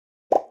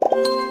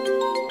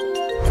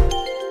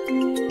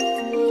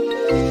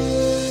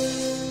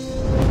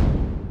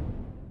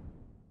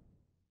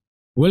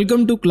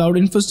Welcome to Cloud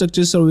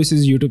Infrastructure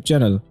Services YouTube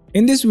channel.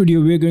 In this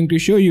video, we are going to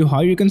show you how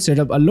you can set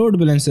up a load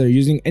balancer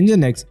using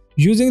Nginx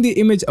using the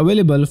image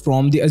available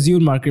from the Azure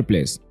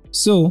Marketplace.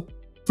 So,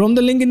 from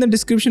the link in the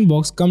description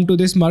box, come to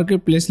this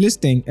marketplace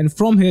listing, and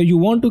from here you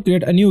want to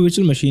create a new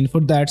virtual machine.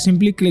 For that,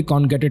 simply click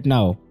on Get It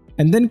Now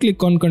and then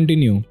click on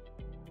Continue.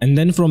 And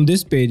then from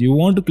this page, you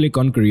want to click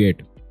on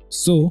Create.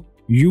 So,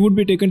 you would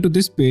be taken to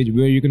this page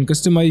where you can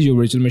customize your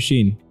virtual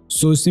machine.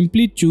 So,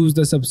 simply choose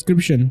the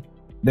subscription.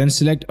 Then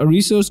select a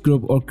resource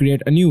group or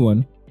create a new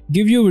one.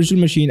 Give your virtual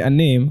machine a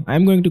name.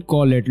 I'm going to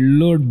call it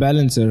Load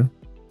Balancer.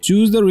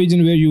 Choose the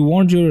region where you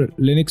want your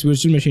Linux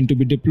virtual machine to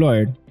be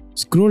deployed.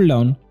 Scroll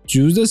down,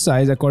 choose the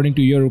size according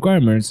to your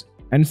requirements.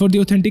 And for the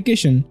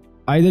authentication,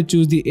 either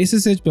choose the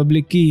SSH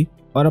public key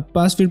or a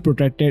password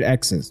protected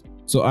access.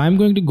 So I'm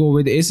going to go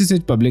with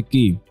SSH public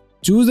key.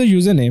 Choose the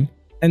username,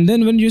 and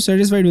then when you're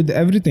satisfied with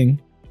everything,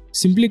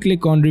 simply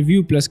click on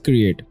Review plus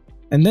Create.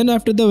 And then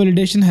after the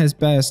validation has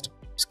passed,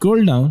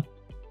 scroll down.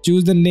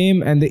 Choose the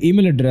name and the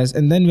email address,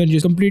 and then when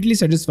you're completely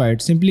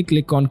satisfied, simply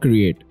click on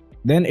Create.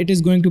 Then it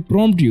is going to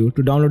prompt you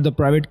to download the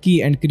private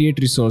key and create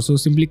resource. So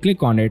simply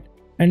click on it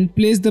and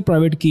place the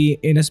private key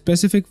in a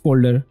specific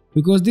folder,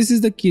 because this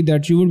is the key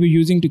that you will be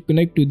using to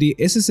connect to the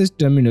SSH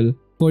terminal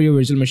for your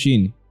virtual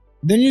machine.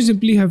 Then you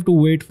simply have to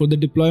wait for the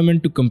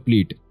deployment to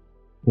complete.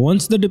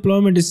 Once the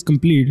deployment is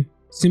complete,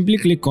 simply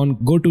click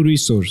on Go to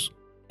Resource.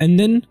 And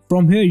then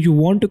from here you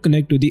want to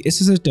connect to the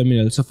SSH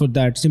terminal, so for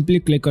that simply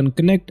click on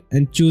Connect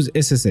and choose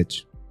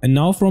SSH. And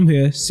now from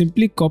here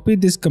simply copy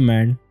this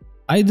command,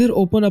 either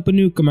open up a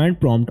new command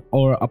prompt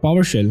or a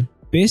PowerShell,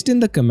 paste in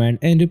the command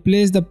and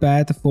replace the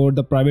path for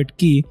the private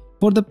key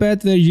for the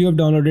path where you have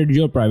downloaded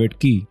your private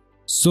key.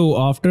 So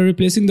after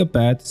replacing the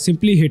path,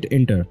 simply hit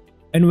enter,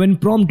 and when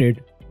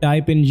prompted,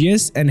 type in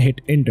yes and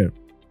hit enter.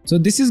 So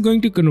this is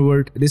going to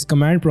convert this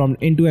command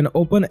prompt into an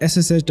open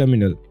SSH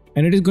terminal,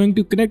 and it is going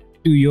to connect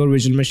to your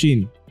virtual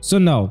machine. So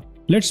now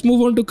let's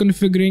move on to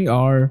configuring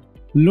our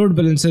load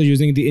balancer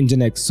using the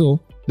Nginx. So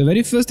the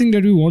very first thing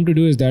that we want to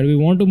do is that we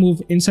want to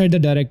move inside the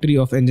directory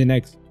of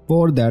Nginx.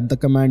 For that, the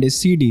command is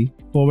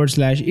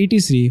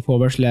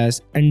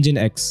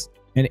cd/etc/nginx,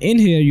 and in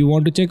here you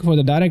want to check for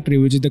the directory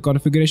which is the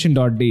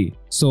configuration.d.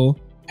 So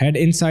head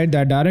inside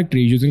that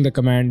directory using the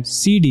command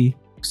cd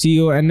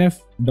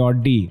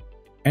conf.d,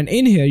 and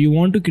in here you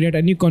want to create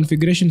a new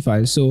configuration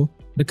file. So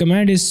the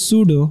command is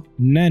sudo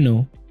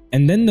nano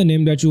and then the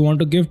name that you want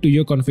to give to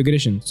your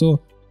configuration. So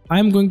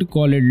I'm going to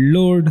call it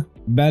load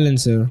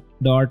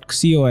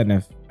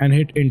balancer.conf and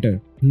hit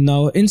enter.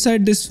 Now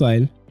inside this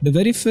file, the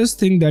very first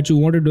thing that you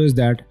want to do is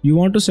that you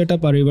want to set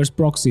up a reverse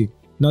proxy.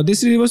 Now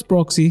this reverse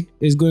proxy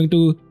is going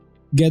to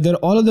gather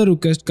all of the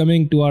requests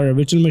coming to our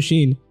virtual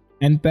machine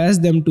and pass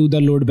them to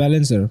the load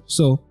balancer.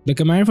 So the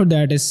command for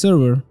that is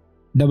server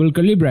double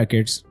curly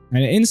brackets,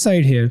 and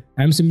inside here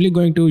I'm simply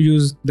going to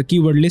use the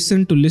keyword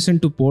listen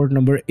to port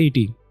number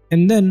 80,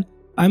 and then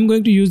I'm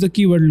going to use the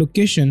keyword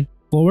location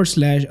 /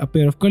 a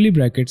pair of curly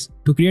brackets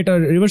to create a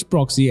reverse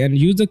proxy, and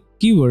use the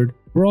keyword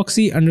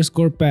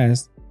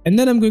proxy_pass, and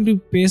then I'm going to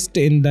paste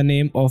in the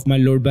name of my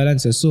load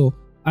balancer. So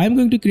I'm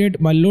going to create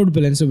my load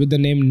balancer with the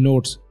name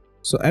nodes.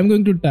 So I'm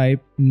going to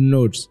type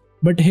nodes.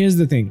 But here's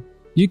the thing,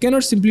 you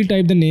cannot simply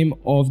type the name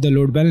of the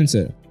load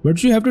balancer.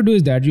 What you have to do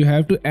is that you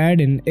have to add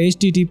in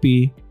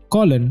http://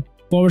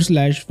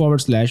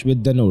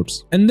 with the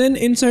nodes. And then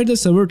inside the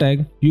server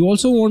tag, you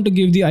also want to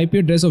give the IP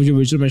address of your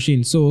virtual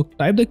machine. So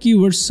type the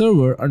keyword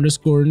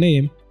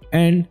server_name,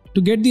 and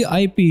to get the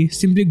IP,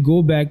 simply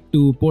go back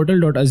to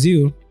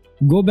portal.azure,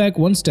 go back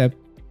one step.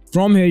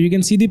 From here you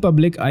can see the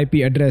public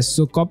IP address.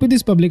 So copy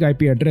this public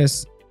IP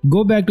address,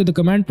 go back to the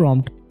command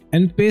prompt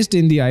and paste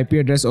in the IP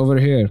address over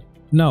here.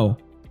 Now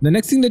the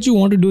next thing that you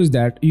want to do is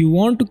that you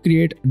want to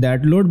create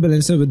that load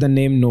balancer with the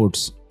name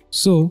nodes.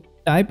 So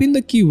type in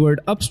the keyword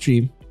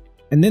upstream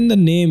and then the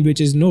name, which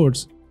is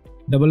nodes,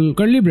 double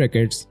curly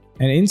brackets,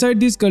 and inside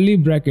these curly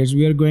brackets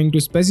we are going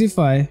to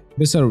specify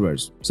the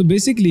servers. So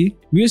basically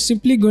we are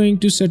simply going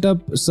to set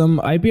up some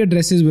IP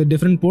addresses with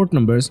different port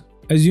numbers,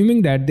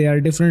 assuming that they are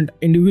different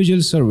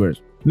individual servers.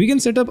 We can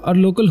set up our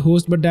local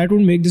host, but that would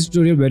make this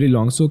tutorial very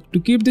long. So to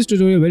keep this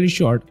tutorial very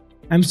short,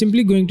 I'm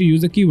simply going to use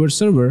the keyword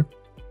server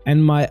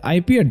and my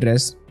IP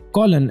address,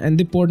 and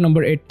the port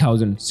number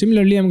 8000.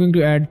 Similarly, I'm going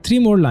to add 3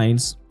 more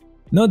lines.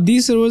 Now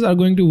these servers are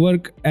going to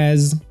work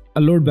as a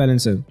load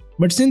balancer,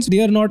 but since they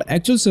are not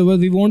actual servers,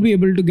 we won't be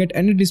able to get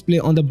any display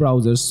on the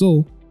browser.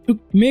 So to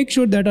make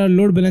sure that our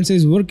load balancer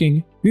is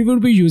working, we will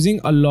be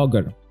using a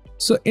logger.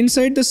 So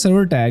inside the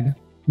server tag,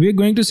 we are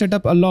going to set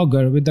up a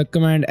logger with the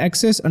command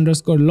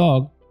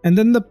access_log, and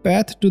then the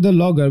path to the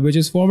logger, which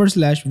is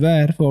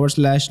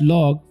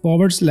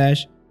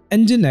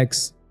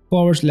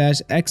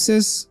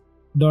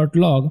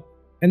 /var/log/nginx/access.log,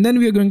 and then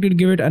we are going to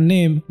give it a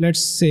name, let's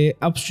say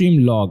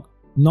upstream log.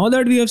 Now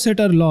that we have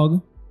set our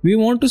log, we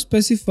want to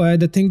specify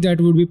the thing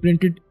that would be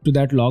printed to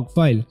that log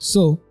file.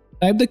 So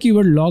type the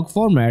keyword log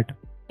format,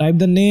 type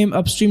the name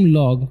upstream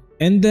log,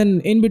 And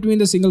then in between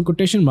the single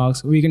quotation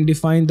marks, we can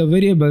define the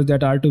variables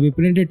that are to be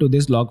printed to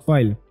this log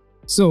file.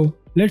 So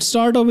let's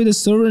start off with the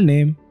server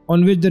name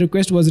on which the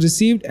request was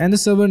received and the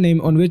server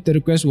name on which the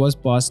request was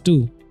passed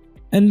to.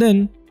 And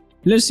then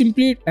let's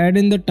simply add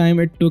in the time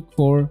it took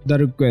for the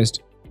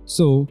request.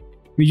 So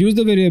we use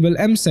the variable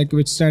msec,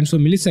 which stands for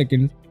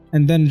milliseconds,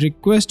 and then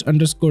request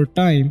underscore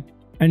time,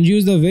 and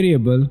use the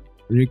variable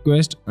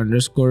request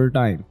underscore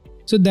time.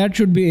 So that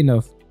should be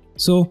enough.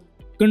 So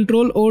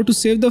Control O to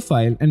save the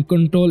file and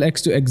Control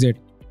X to exit.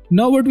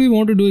 Now what we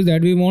want to do is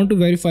that we want to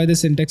verify the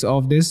syntax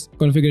of this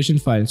configuration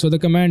file. So the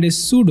command is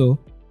sudo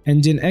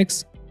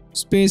nginx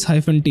space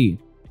 -t,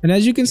 and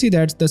as you can see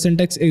that the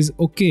syntax is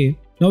okay.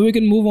 Now we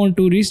can move on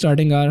to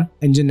restarting our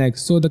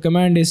Nginx. So the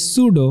command is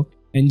sudo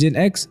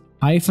nginx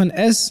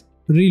 -s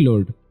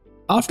reload.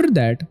 After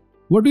that,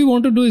 what we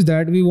want to do is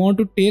that we want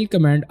to tail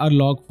command our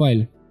log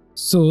file.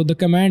 So the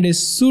command is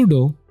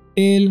sudo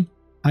tail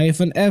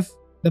 -f,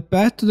 the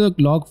path to the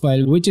log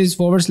file, which is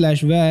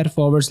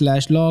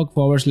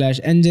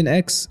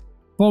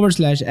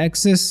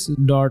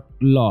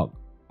 /var/log/nginx/access.log.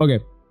 Okay.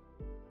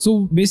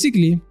 So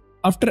basically,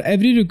 after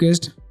every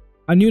request,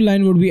 a new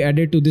line would be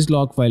added to this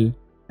log file,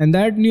 and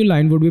that new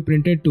line would be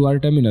printed to our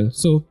terminal.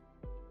 So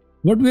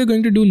what we are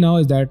going to do now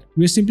is that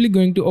we are simply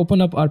going to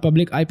open up our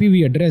public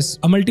IPv address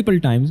multiple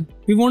times.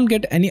 We won't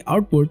get any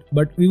output,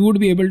 but we would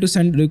be able to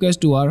send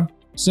requests to our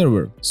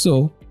server.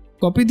 So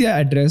copy the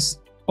address,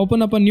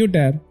 open up a new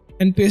tab,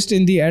 and paste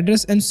in the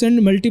address and send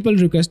multiple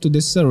requests to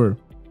this server.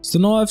 So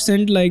now I've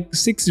sent like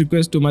 6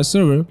 requests to my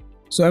server.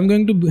 So I'm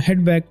going to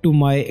head back to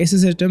my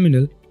SSH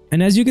terminal,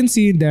 and as you can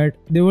see that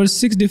there were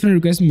 6 different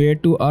requests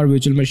made to our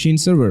virtual machine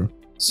server.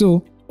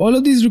 So all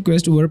of these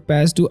requests were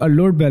passed to a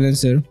load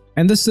balancer,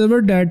 and the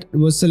server that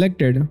was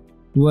selected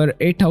were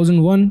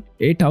 8001,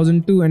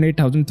 8002 and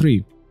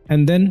 8003,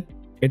 and then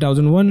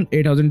 8001,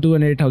 8002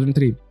 and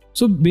 8003.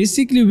 So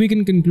basically we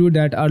can conclude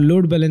that our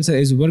load balancer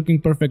is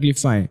working perfectly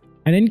fine.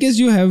 And in case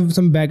you have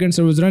some backend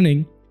servers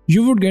running,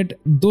 you would get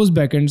those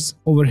backends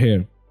over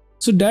here.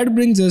 So that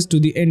brings us to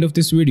the end of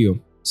this video.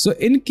 So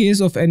in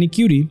case of any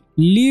query,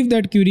 leave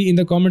that query in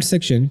the comment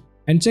section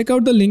and check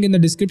out the link in the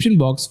description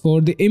box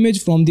for the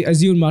image from the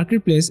Azure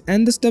Marketplace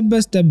and the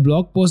step-by-step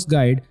blog post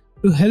guide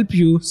to help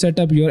you set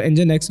up your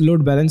Nginx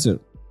Load Balancer.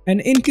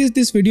 And in case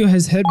this video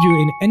has helped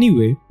you in any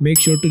way, make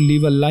sure to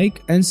leave a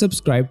like and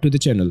subscribe to the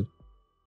channel.